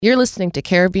You're listening to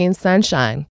Caribbean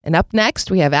Sunshine. And up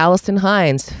next, we have Allison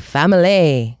Hines,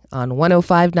 Family, on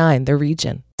 105.9 The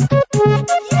Region. Don't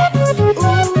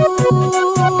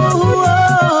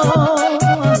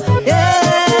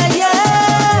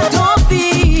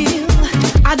feel,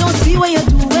 I don't see what you're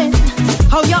doing,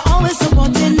 how you're always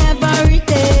supporting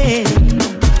everything.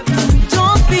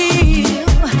 Don't feel,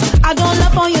 I don't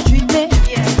love how you treat me,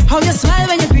 how you smile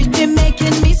when you greet me,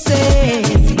 making me say,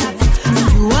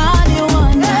 you are the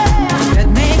one that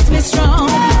makes me strong.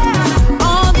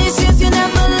 All these years you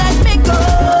never let me go,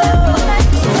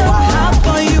 so I have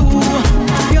for you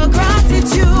your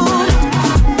gratitude.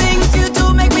 Things you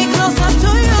do make me closer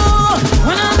to you.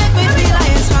 When I make me feel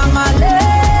like it's family.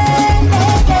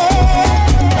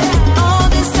 All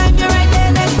this time you're right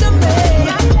there next to me.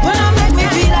 When I make me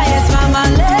feel like it's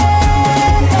family.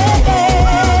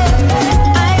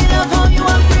 I love how you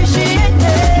appreciate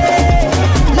it.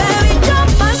 Let me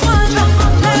jump as one,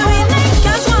 let me link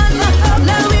as one,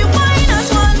 let me wine as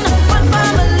one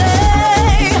family.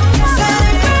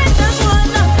 Celebrate as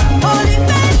one, holy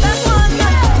faith as one.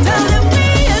 Tell them we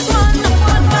as one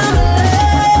family.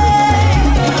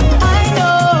 I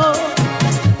know,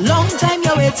 long time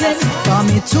you're waiting for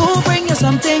me to bring you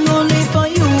something only for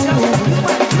you.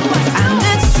 And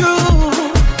it's true,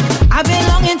 I've been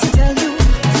longing to tell you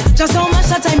just how much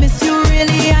that I miss you,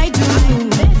 really I do.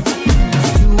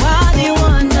 You are the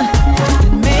one that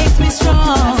makes me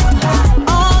strong.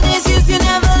 All these years you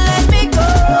never let me go,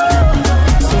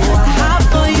 so I have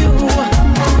for you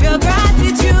your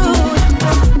gratitude.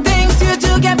 Things you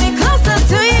do get me closer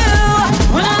to you.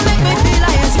 When I make me feel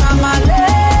like it's family.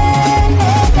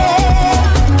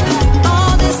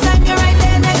 All this time you're right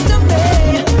there next to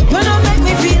me. When I make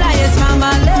me feel like it's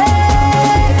family.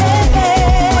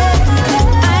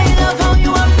 I love how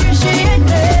you appreciate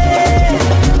it.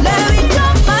 Let me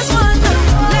jump as one,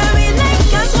 let me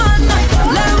link as one,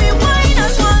 let me wine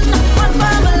as one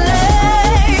family.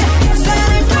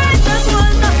 Celebrate as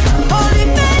one, holy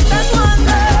faith as one.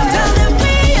 Tell them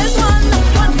we as one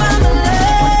family.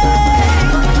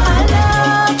 I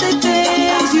love the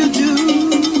things you do,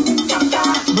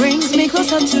 brings me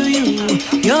closer to you.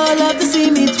 Your love to see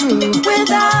me through.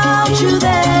 Without you,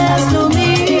 there's no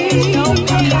me.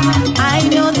 I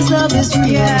know this love is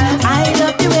real. I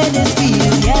love the way this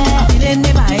feels. Yeah, feeling the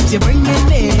vibes you're bringing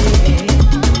me.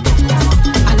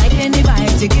 I like any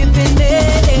vibes you're giving me.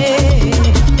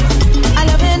 I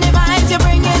love any vibes you're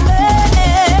bringing me.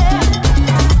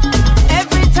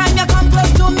 Every time you come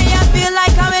close to me, I feel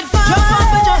like I'm with family. Jump up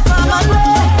with your family.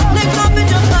 Link up with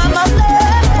your family.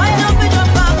 Wind up with your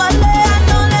family. And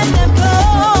don't let them go.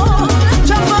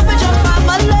 Jump up with your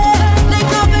family.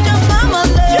 Link up with your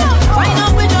family. Wind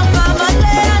up with your family.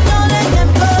 And don't let them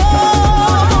go.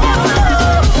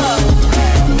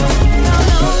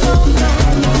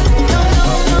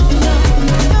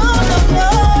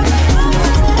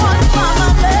 One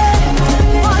family.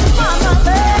 One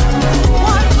family.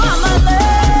 One family.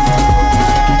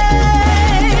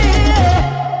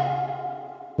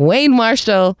 Wayne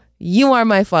Marshall, You Are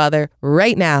My Father,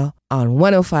 right now on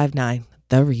 105.9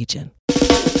 The Region.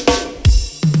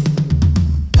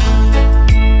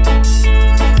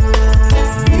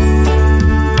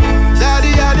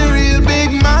 Daddy had a real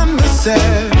big man, me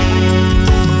said.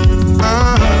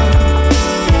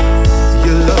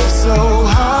 You love so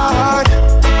hard,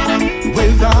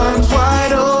 with arms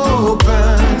wide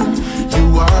open.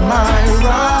 You are my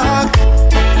rock,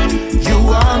 you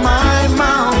are my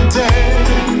mountain.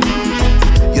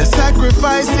 Your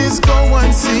sacrifices go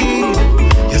unseen.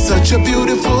 You're such a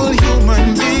beautiful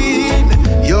human being.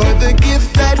 You're the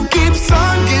gift that keeps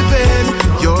on giving.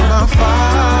 You're my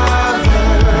father.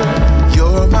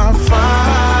 You're my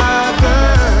father.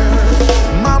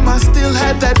 Mama still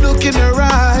had that look in her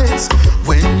eyes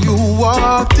when you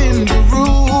walked in the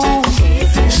room.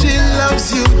 She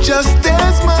loves you just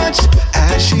as much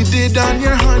as she did on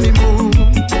your honeymoon.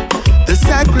 The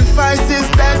sacrifices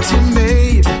that you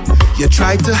made, you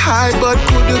tried to hide but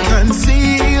couldn't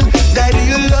conceal. That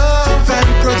your love and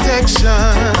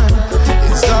protection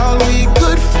is all we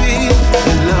could feel.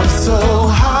 You love so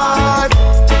hard,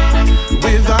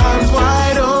 with arms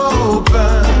wide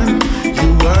open. You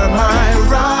are my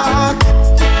rock,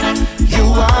 you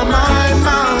are my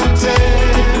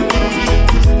mountain.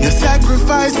 Your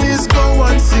sacrifices go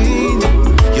unseen.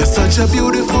 You're such a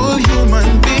beautiful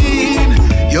human being.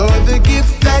 You're the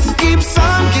gift that keeps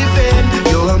on giving.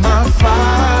 You're my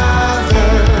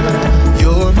father.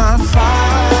 You're my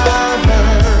father.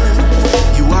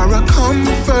 You are a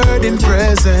comforting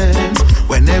presence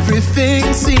when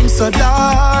everything seems so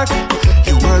dark.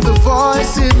 You are the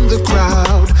voice in the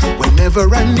crowd when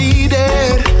whenever I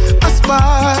needed a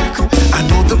spark. I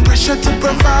know the pressure to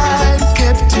provide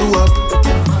kept you up.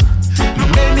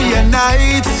 Many a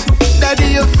night,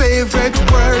 daddy, your favorite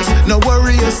words. No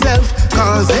worry yourself,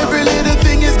 cause every little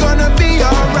thing is gonna be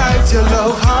alright. You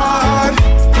love hard,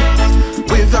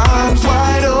 with arms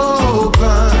wide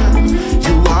open.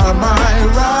 You are my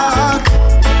rock,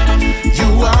 you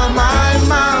are my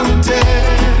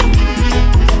mountain.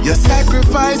 Your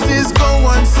sacrifices go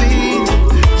unseen.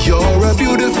 You're a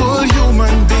beautiful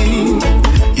human being.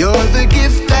 You're the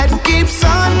gift that keeps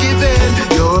on giving.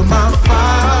 You're my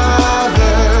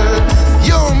father,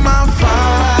 you're my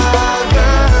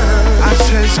father. I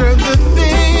treasure the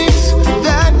things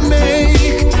that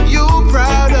make you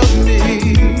proud of me.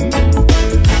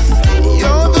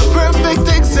 You're the perfect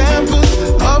example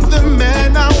of the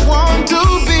man I want to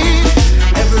be.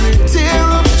 Every tear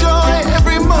of joy,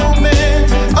 every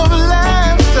moment of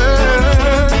laughter,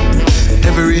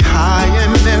 every high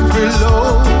and every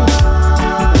low.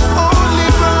 Only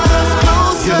brought us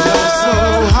closer. You love so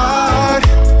hard,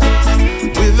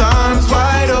 with arms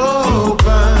wide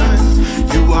open.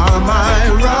 You are my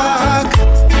rock,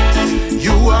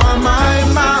 you are my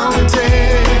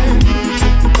mountain.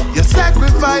 Your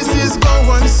sacrifices go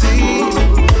unseen.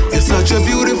 You're such a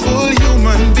beautiful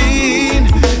human being.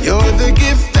 You're the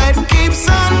gift that keeps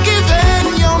on giving.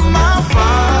 You're my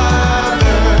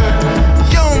father,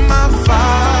 you're my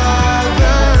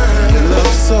father. You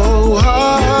love so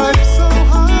hard,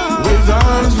 with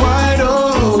arms wide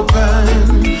open.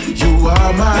 You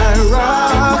are my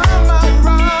rock,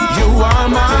 you are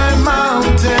my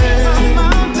mountain.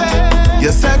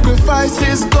 Your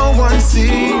sacrifices go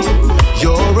unseen.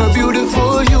 You're a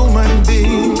beautiful human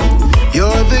being.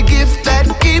 You're the gift that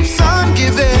keeps on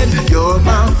giving. You're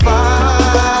my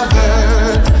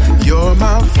father, you're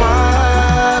my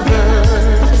father.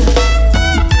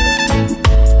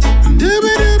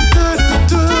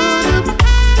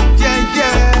 Yeah,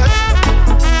 yeah.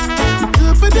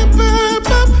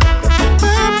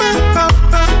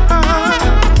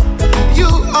 You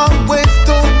always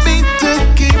told me to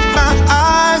keep my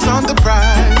eyes on the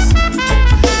prize.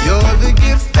 You're the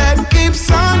gift that keeps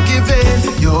on giving.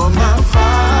 You're my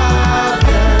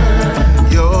father,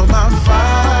 you're my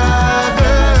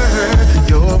father,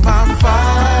 you're my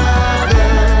father.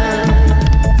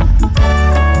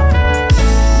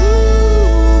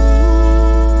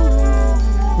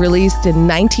 Released in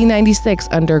 1996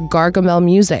 under Gargamel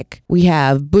Music, we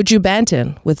have Buju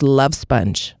Banton with Love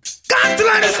Sponge. Got to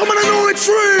let this woman know it's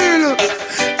real.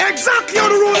 Exactly how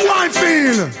the road wife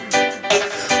feel.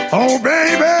 Oh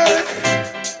baby,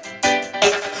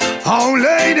 oh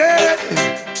lady.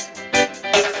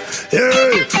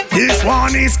 Yeah, this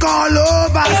one is called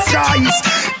Lover's Choice.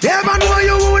 Never know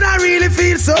you would I really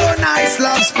feel so nice,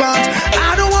 Love Sponge.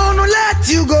 I don't wanna let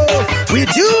you go.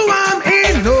 With you I'm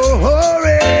in no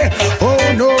hurry.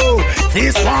 Oh no,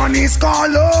 this one is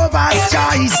called Lover's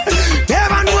Choice.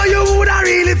 Never know you would I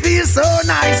really feel so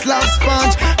nice, Love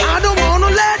Sponge. I don't wanna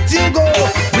let you go.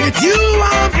 With you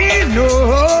I'm in no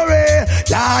hurry.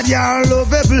 Lord, you're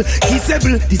lovable,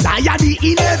 kissable, desire the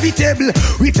inevitable.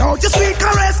 Without your sweet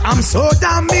caress, I'm so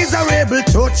damn miserable.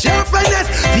 Touch your finesse,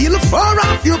 feel the fur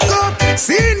off your cup.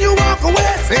 Seeing you walk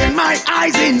away, seeing my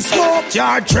eyes in smoke.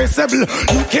 You're traceable,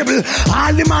 lookable.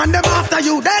 All the man them after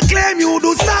you, they claim you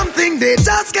do something they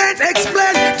just can't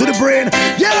explain to the brain.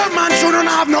 Yeah, man shouldn't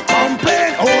have no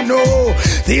complaint. Oh no,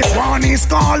 this one is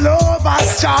called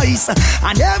Lover's Choice.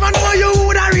 I never know you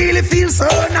would I really feel so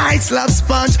nice, Love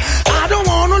Sponge. I don't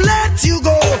wanna let you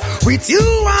go. With you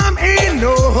I'm in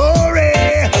no hurry.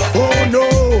 Oh no,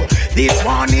 this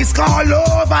one is called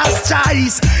Lover's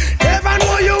Choice. Never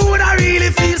know you would I really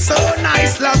feel so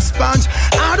nice, Love Sponge.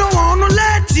 I don't wanna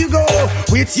let you go.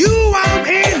 With you I'm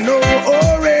in no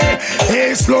hurry.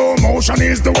 Hey, slow motion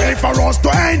is the way for us to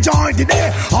enjoy the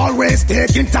day. Always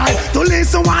taking time to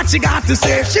listen what she got to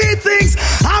say. She thinks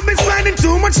I've been spending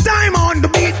too much time on the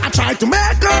beat. I try to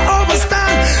make her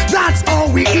understand. That's how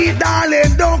we eat,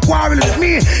 darling. Don't quarrel with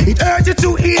me, it hurts you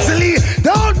too easily.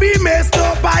 Don't be messed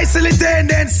up by silly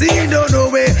tendency. No, no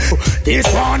way. This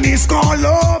one is called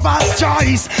Lover's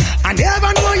Choice. I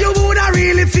never know you would I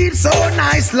really feel so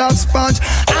nice, Love Sponge.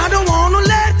 I don't wanna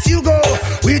let you go.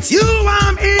 With you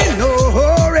I'm in no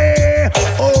hurry.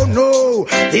 Oh no,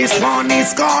 this one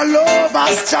is called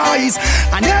Lover's Choice.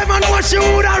 I never know she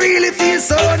would I really feel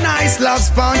so nice, Love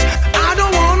Sponge. I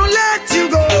don't wanna let you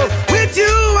go. With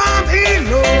you I'm in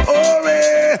no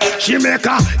hurry. She make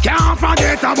her can't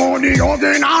forget about the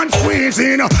oven and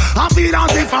squeezing. I feel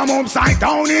as if I'm upside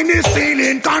down in the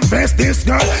ceiling. Confess this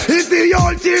girl is the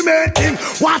ultimate thing.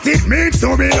 What it means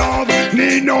to be loved,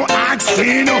 need no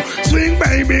asking. Swing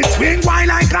baby, swing while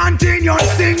I continue.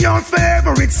 Sing your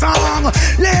favorite song.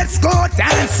 Let's go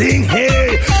dancing,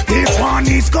 hey. This one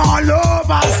is called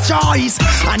Lover's Choice.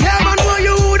 I never knew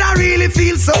you would I really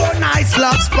feel so nice,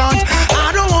 love sponge.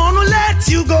 I don't wanna let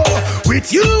you go.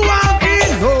 With you I'm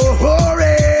in no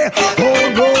hurry.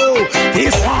 Oh no,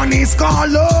 this one is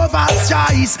called Lover's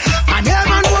Choice. I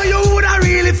never knew you would I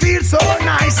really feel so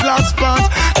nice, love sponge.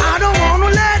 I don't wanna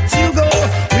let you go.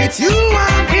 With you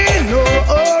I'm in no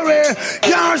hurry.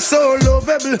 You're so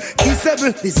lovable,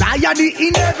 kissable, desire the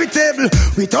inevitable.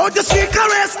 Without your sweet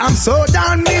caress, I'm so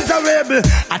damn miserable.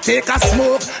 I take a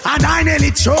smoke and I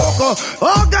nearly choke.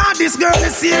 Oh God, this girl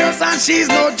is serious and she's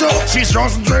no joke. She's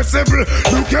just dressable,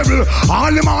 lookable.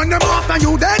 All them on them after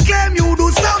you, they claim you do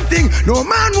something no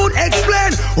man would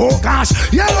explain. Oh gosh,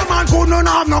 yellow man could not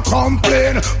have no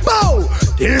complaint. Bow,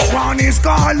 this one is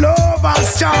called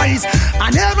Lover's Choice. I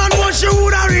never knew she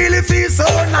would I really feel so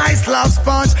nice, love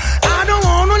sponge. I don't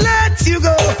wanna let you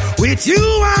go. With you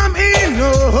I'm in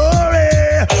no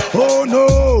hurry. Oh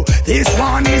no, this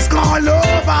one is called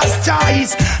Lover's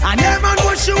Choice. I never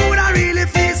knew she would I really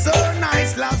feel so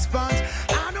nice, love sponge.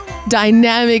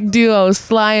 Dynamic duo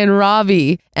Sly and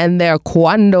Robbie and their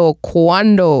Cuando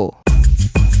Cuando.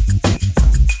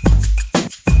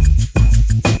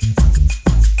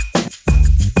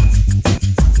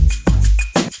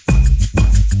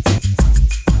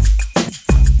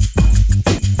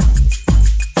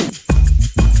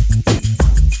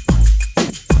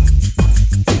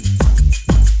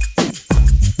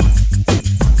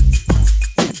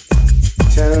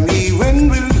 Tell me when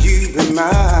will you be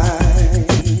mine?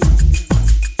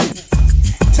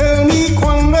 Tell me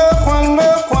cuando, cuando,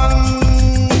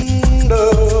 cuando.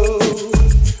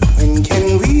 When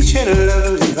can we share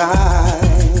love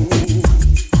divine?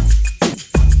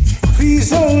 Please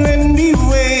don't let me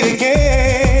wait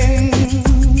again.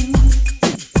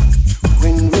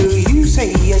 When will you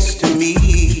say yes to me?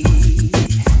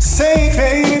 Say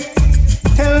babe,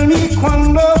 tell me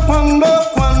cuando, cuando,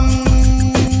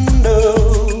 cuando.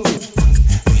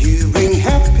 You bring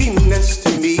happiness to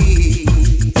me.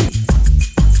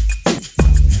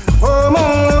 Oh my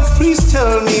love, please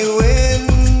tell me when.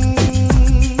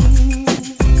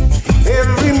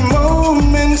 Every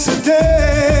moment's a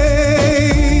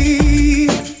day.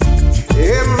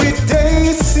 Every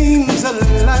day seems a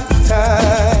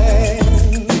lifetime.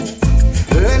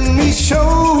 Let me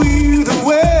show you the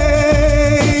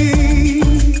way.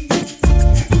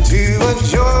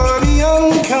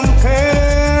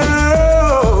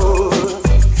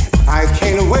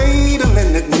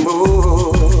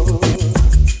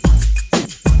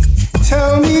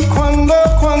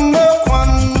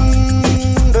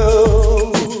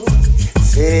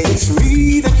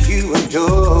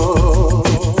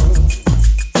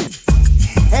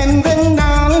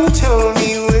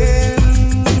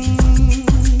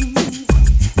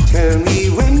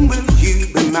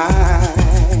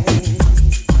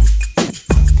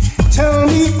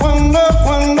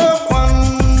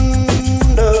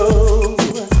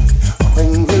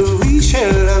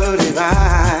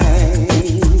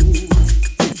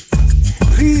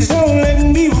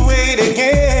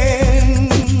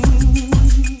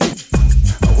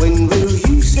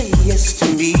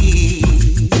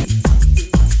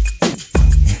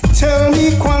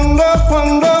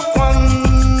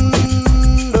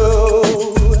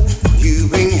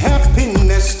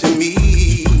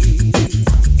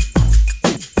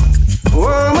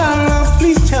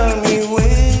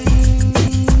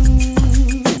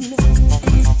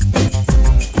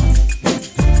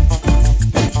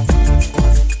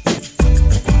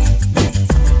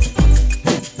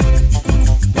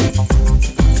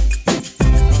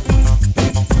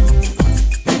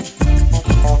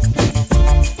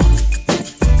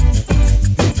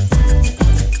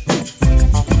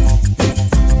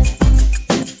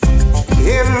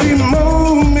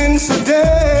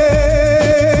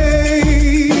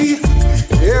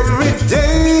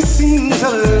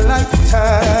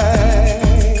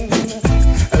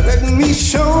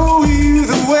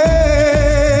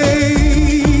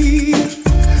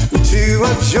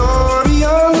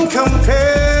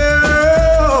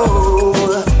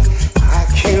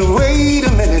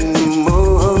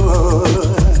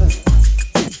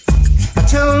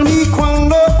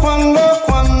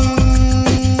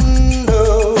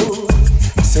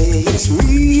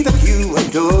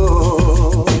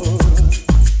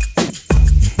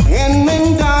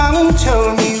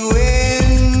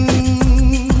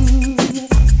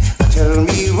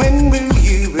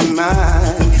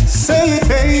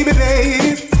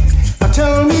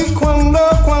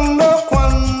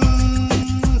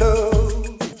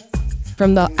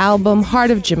 From the album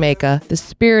Heart of Jamaica, The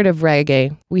Spirit of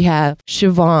Reggae, we have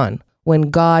Siobhan,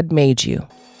 When God Made You.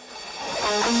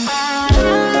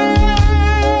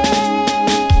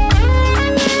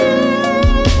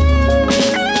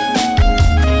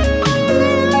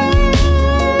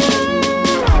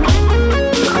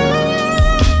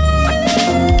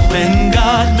 When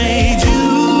God made you,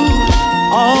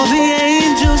 all the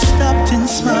angels stopped and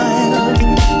smiled.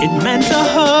 It meant a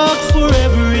hug for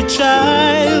every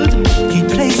child. He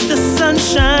placed the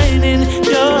sunshine in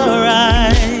your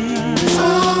eyes.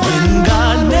 When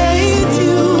God made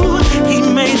you, He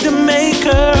made the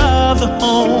maker of the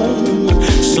home.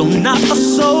 So not a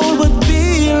soul would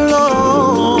be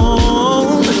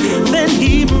alone. Then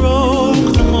He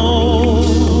broke the mold.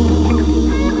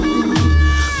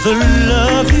 The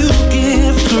love you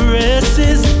give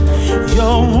caresses,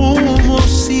 your womb will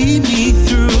see me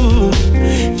through.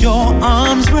 Your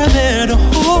arms were there to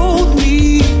hold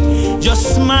me. Your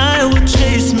smile will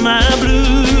chase my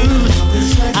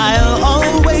blues. I'll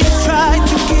always try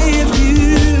to give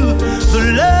you the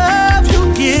love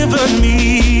you've given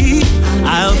me.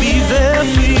 I'll be there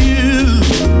for you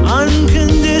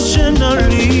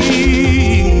unconditionally.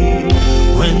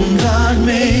 When God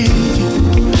made you,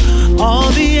 all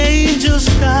the angels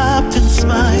stopped and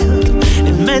smiled.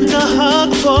 It meant a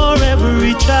hug for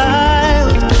every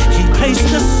child. He placed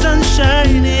the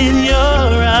sunshine in your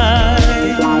eyes.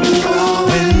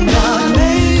 When God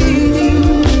made you,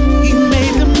 He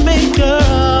made the maker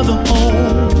of the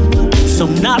home. So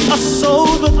not a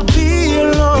soul would be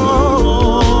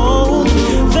alone.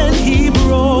 Then He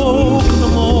broke the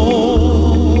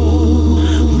mold.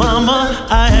 Mama,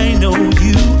 I know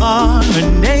you are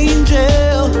an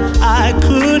angel. I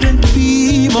couldn't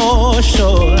be more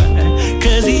sure.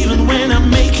 'Cause even when I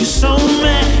make you so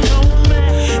mad,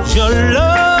 your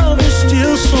love is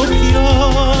still so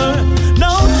pure.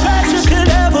 No treasure could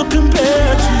ever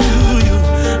compare to you.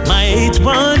 My eighth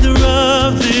wonder of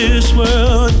this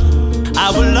world. I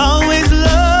will always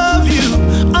love you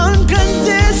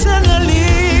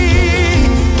unconditionally.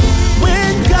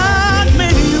 When God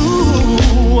made you,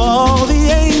 all the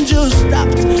angels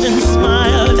stopped and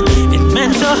smiled. It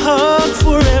meant a hug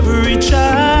for every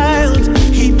child.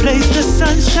 He placed the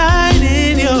sunshine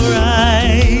in your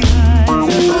eyes.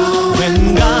 When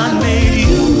God made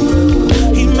you,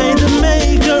 He made the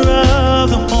maker of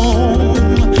the home.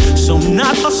 So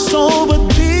not a soul would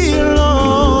be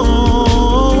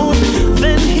alone.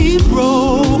 Then He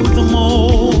broke the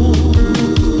mold.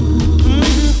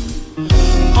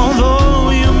 Although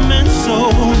you meant so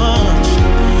much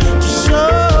to so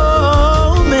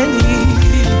many,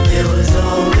 there was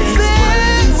always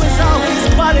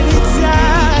quality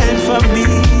time for me.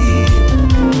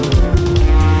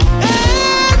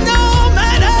 And no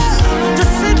matter the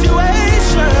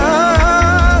situation,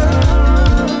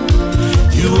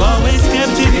 you always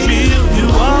kept it real. You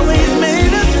always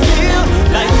made us feel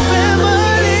like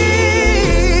family.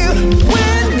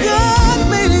 When God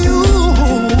made you,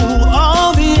 all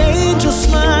the angels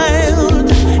smiled.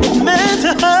 It meant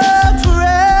a hug for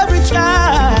every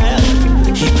child.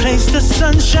 He placed the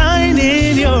sunshine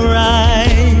in your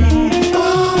eyes.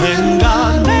 When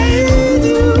God made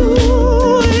you,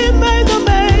 He made the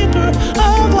maker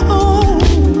of the home.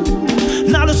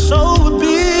 Not a soul would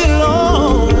be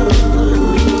alone.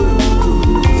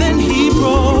 Then He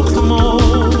broke the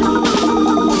mold.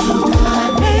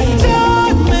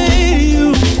 God made you.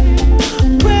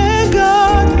 When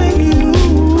God made you.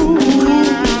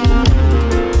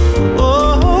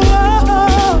 Oh, oh, oh,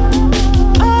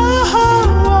 oh, oh,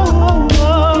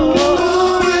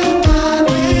 oh. When God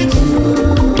made you.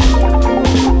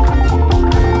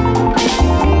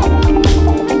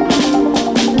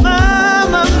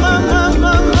 Mama, mama,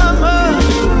 mama, mama,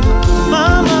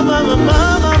 mama, mama,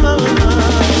 mama, mama.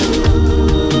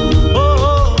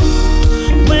 Oh,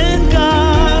 when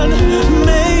God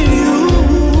made you.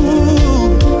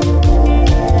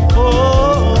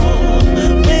 Oh,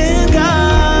 when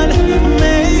God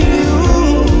made you.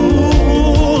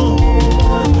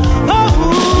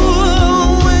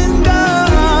 Oh, when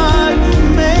God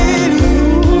made you.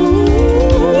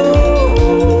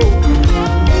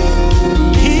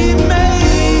 He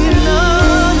made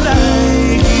none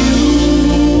like you.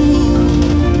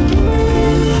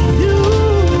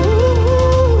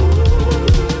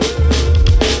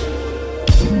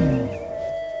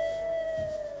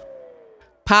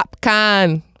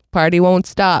 Popcorn, party won't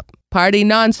stop. Party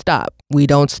nonstop. We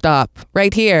don't stop.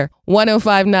 Right here,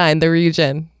 105.9 The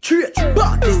Region.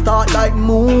 Party start like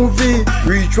movie.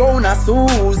 Reach round a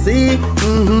Susie.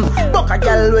 Buck a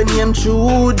girl when named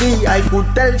Trudy. I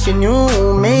could tell she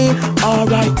knew me.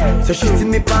 Alright, so she see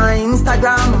me on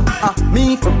Instagram.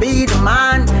 Me for be the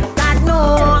man. God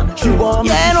no, she want me.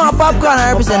 Yeah, you know, popcorn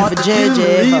I represent for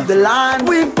JJ. Leave the land.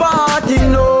 We party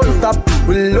non-stop.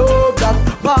 We love that.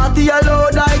 Party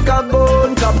alone like a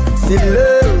gun cup.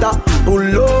 Selector,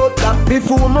 pull up that.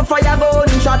 Before my fire gun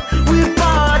shot. We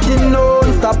party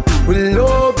non-stop. We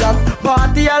love that.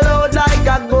 Party alone like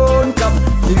a gun cup.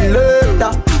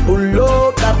 Selector, pull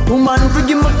up that. Woman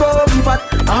forgive me comfort.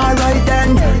 Alright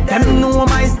then, them know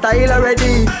my style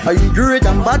already. I great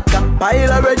and vodka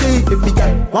pile already. If we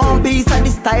got one piece of the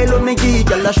style of me geek,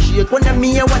 y'all a shake when I'm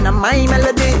here, when I'm my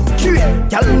melody.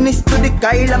 Y'all miss to the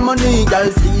Kyle of money.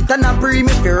 Y'all see it and a pre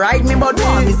me if you ride me body.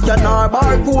 Miss your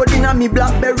barcode in a me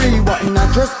Blackberry. What in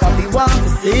a dress Bobby want to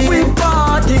see. We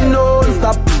party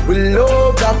non-stop, we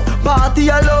love that. Party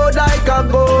alone like a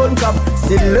gun cup.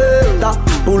 Selector,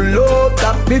 pull up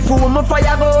that. Before my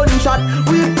fire gun shot.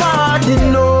 We party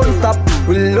non-stop,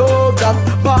 we love that.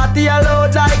 Party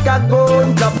alone like a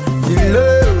gun cup.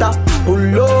 Selector,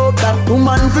 pull up that.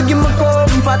 Woman forgive me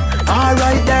comfort.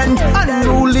 Alright then,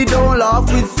 unruly don't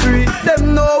laugh with street.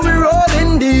 Them know we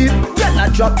rolling deep. Y'all a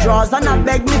drop drawers and I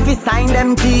beg me fi sign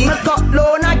them key. Me cut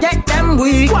loan I get them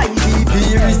weak.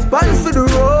 YDP response to the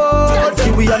road.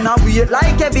 See we on a wait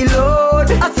like heavy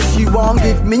load. I say she won't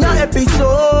give me an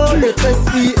episode. Let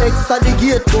SPX at the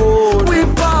gate code. We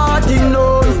party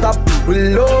non-stop,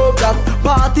 we love that.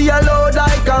 Party alone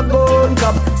like a gun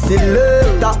cup.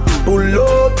 Selector, pull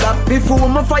up that. Before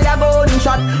my fire gun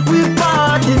shot. We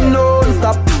party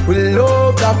non-stop, we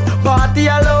love that. Party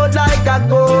alone like a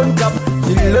gun cup.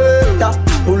 Selector,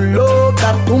 pull up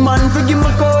that. Woman forgive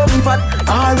me comfort.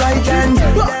 Alright then,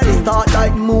 party start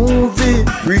like movie.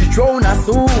 Reach round a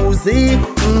Susie.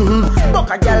 Buck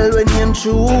a girl when named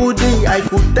Trudy. I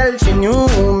could tell she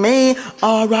knew me.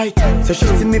 Alright, so she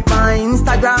see me on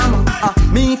Instagram.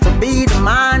 Me for be the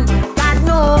man. God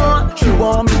no, she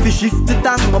want me to shift it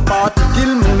and my party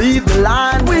kill me leave the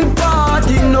land. We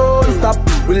party non-stop,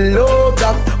 we love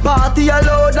that. Party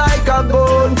alone like a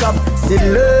gun cup.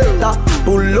 Selector,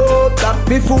 pull up that.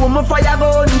 Before my fire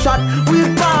gun shot. We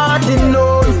party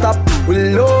non-stop, we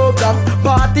love that.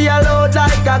 Party alone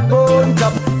like a gun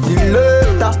cup.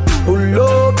 Selector, pull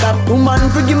up that. Woman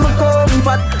forgive me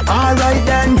comfort. Alright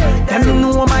then, them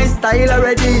know my style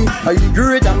already. I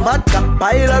great and vodka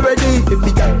pile already. If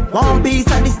we got one piece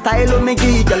of the style of me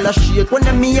geek, y'all a shake when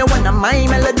I'm here, when I'm my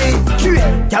melody.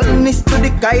 Y'all miss to the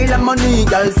Kyle of money.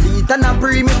 Y'all see it and a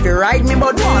pre me if you ride me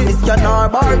body. Miss your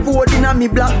barcode in a me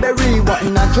Blackberry. What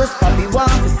in a dress Bobby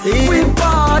want to see. We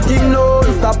party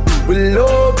non-stop, we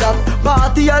love that.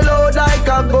 Party alone like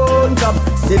a gun cup.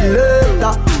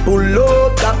 Selector, pull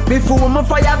up that. Before my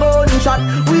fire gun shot.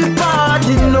 We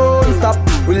party non-stop,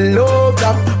 we love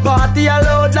that. Party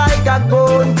alone like a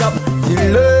gun cup.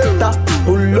 Selector,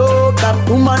 pull up that.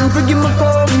 Woman forgive me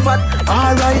comfort.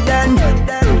 Alright then.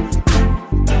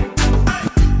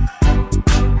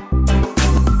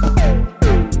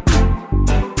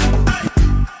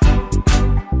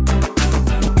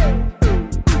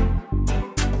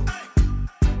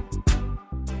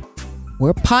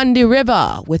 We're Pondy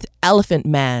River with Elephant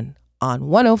Man on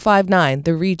 105.9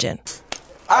 The Region.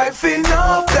 I've seen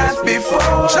enough dance before,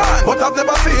 but I've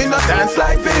never seen a dance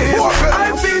like this.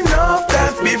 I've seen enough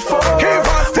dance before, but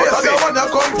I don't wanna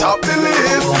come top the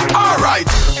list. Alright,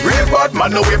 real bad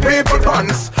man, no we people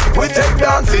pants. We take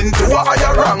dancing to a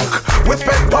higher rank. We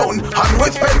spend pound and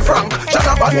we spend franc. Shut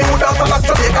up and new dance and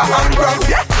Jamaica and Grand.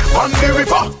 Yeah, on the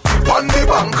river, on the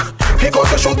bank. He got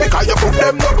to shoot because you put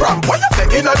them no cramp. Why you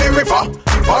taking on the river,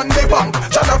 on the bank.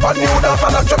 Shut up and new dance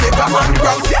and Jamaica and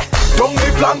Grand. Yeah, down the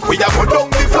flank, we a go down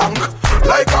the flank.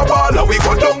 Like a baller, we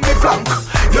go down the flank.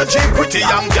 You're cheap, pretty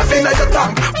young, just in your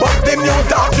tank. But the new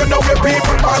dance, you know where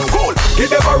people are cool.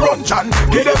 Give them a run, Chan,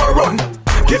 give them a run.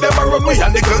 Give them a run, we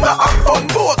and the girls that have fun.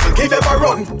 Both, give them a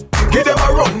run, give them a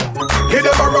run. Give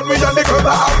them a run, we and the girls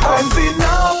that have fun. I've seen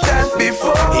enough dance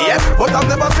before, yeah, but I've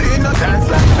never seen a dance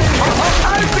like this.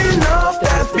 I've seen enough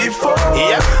dance before,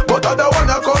 yeah, but I don't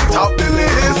wanna come top the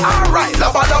list. Alright,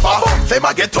 lava lava, say my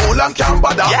never get old and can't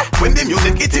bother. When the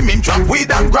music hit him drop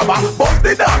weed and grabber. Bust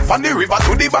the dance from the river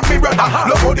to the bank, me brother.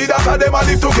 Love how the dance and them a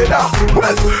live together.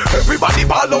 Well, everybody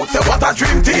ball out, say what a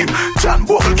dream team. John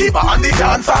Bogle keeper and the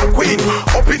dancer queen.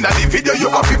 Up in the video you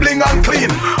have to bling and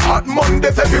clean. Hot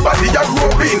Mondays everybody a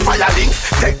roping. Fire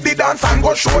links, take the dance and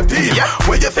go show team.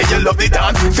 When you say you love the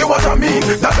dance, say what I mean.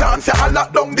 The dance you a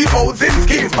lock down the housing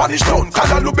scheme. Spanish town,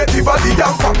 Calalu, Betty Valley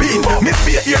and Papine. Miss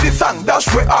Fear hear the song, dash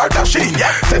where are dashing.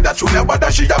 Say that you never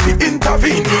dash, she have to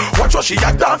intervene. Watch what she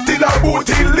a dance till her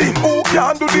booty lean. Who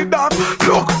can do the dance?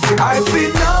 Look, I've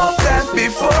seen enough dance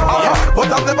before, but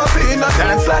I've never seen a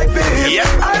dance like this.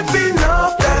 I've seen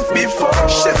enough dance before,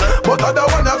 but I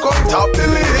don't wanna come top the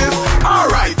list.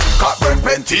 Alright, Cockburn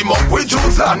pen team up with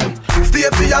Juzan.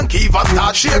 Stacey and Kiva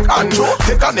start shake and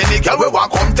take on any girl we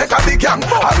want come take a the gang.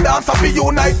 And dance up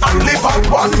unite and live as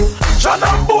one. John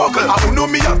and Bogle, I know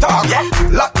me attack.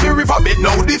 Lock the river bed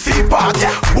now the sea part.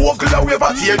 Bogle away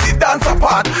but tear the dance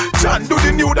apart. John do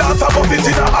the new dance about it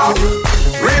in a half.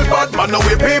 Real bad man now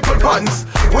we people pants.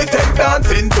 We take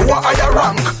dancing to a higher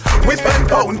rank. We spend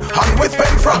pound and we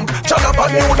spend franc. John up a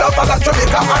new dance like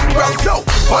Jamaica and Bronx. Now,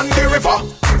 on the river,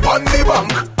 on the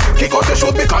bank. Kick out the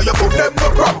shoot because you put them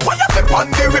no cramp. Why you say on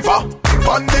the river,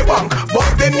 on the bank? But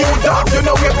the new dance, you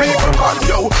know we people can.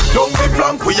 Yo, down the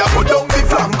flank, we a go down the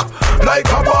flank. Like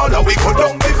a baller, we go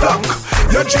down the flank.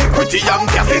 You cheap pretty young,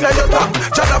 gas in your tank.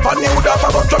 John up a new dance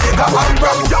about Jamaica and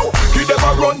Bronx. Yo, give them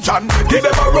a run, John, give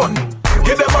them a run.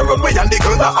 Give them a run, we and the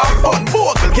girls that have fun.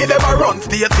 Bogle, give them a run.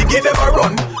 Stacey, give them a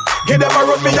run. Give them a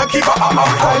run, me and keep a fun.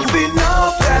 I've seen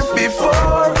enough dance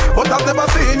before, but I've never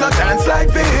seen a dance like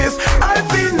this. I've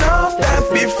seen enough dance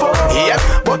before,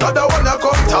 but I don't wanna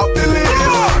come top the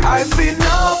list. I've seen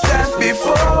enough dance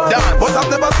before, but I've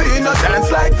never seen a dance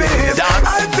like this.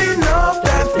 I've seen enough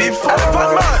dance before,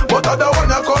 but I don't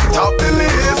wanna come top the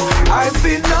list. I've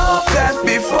seen enough dance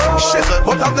before,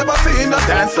 but I've never seen a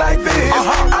dance like this.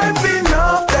 I've seen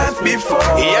enough dance before,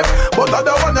 but I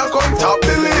don't wanna come top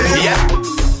the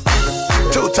list.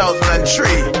 2003,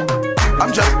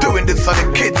 I'm just doing this for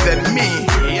the kids and me,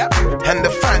 and the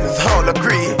fans all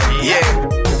agree.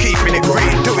 Keeping it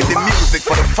real, doing the music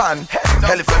for the fun.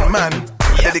 Elephant Man,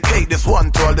 dedicate this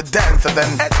one to all the dancers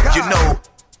and you know.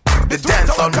 The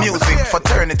dance on music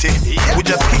fraternity. We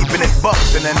just keeping it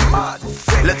bumping and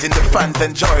letting the fans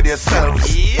enjoy themselves.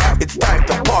 It's time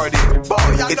to party.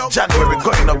 It's January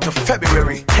going up to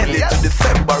February, heading to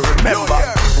December. Remember,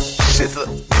 Shizzle,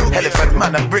 Elephant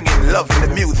Man, I'm bringing love in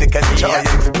the music and joy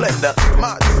and splendor.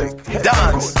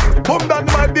 Dance, boom down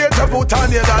my deja vu,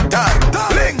 Tanya than time.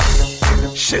 Links,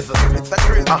 Shizzle, it's a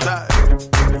crazy time.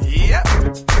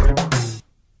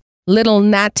 Little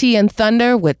Natty and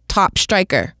Thunder with Top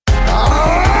Striker.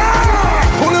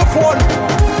 Pull your phone.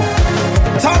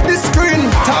 Tap the screen.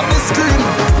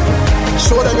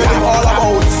 Show them what it's all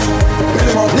about.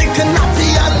 Nick and Natty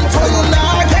and Thunder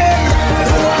again.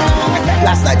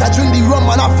 Last night I drink the rum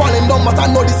and I falling down, but I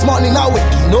know this morning I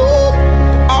waking up.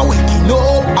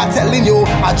 I'm telling you,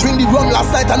 I drink the rum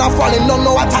last night and I falling down.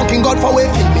 Now I'm thanking God for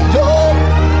waking me up.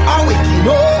 I'm waking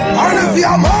up. And if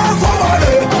you're mass over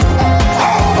there,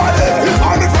 over there, if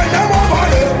I'm the friend them over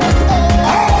there,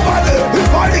 over there,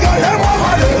 if I'm the girl them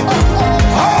over there,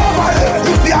 over there,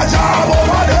 if you're a job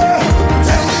over there,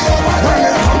 tell me over there. When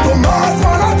you come to mass,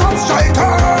 man, I'm top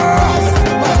strikers.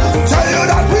 Tell you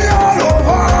that we all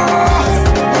over.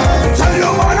 Tell you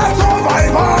man, I'm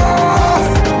survivors.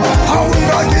 And we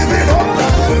not giving up.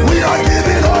 We not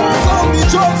giving up.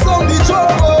 Sound the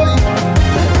joke, boy.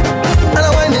 And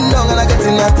I'm winding down and I'm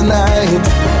getting out tonight.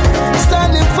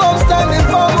 Standing for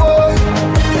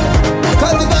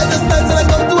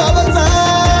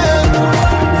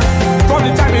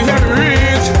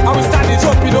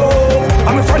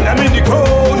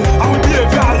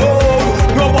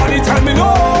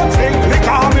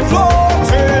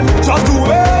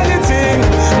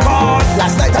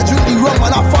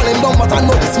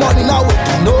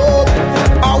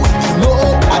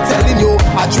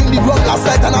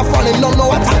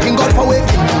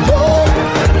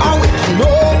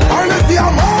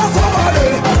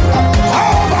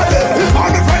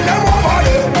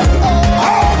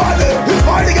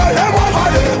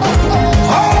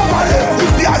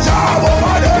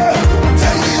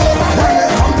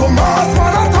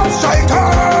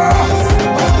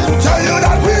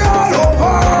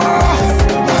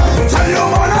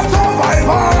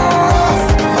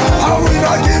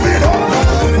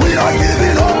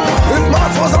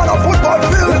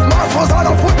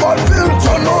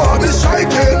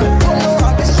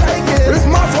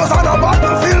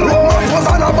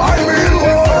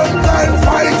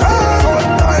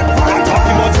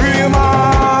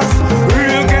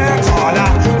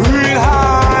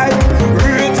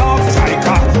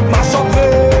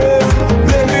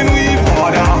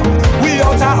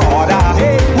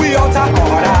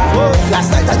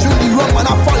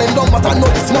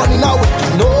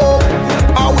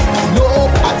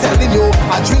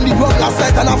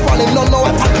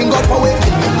bring up away.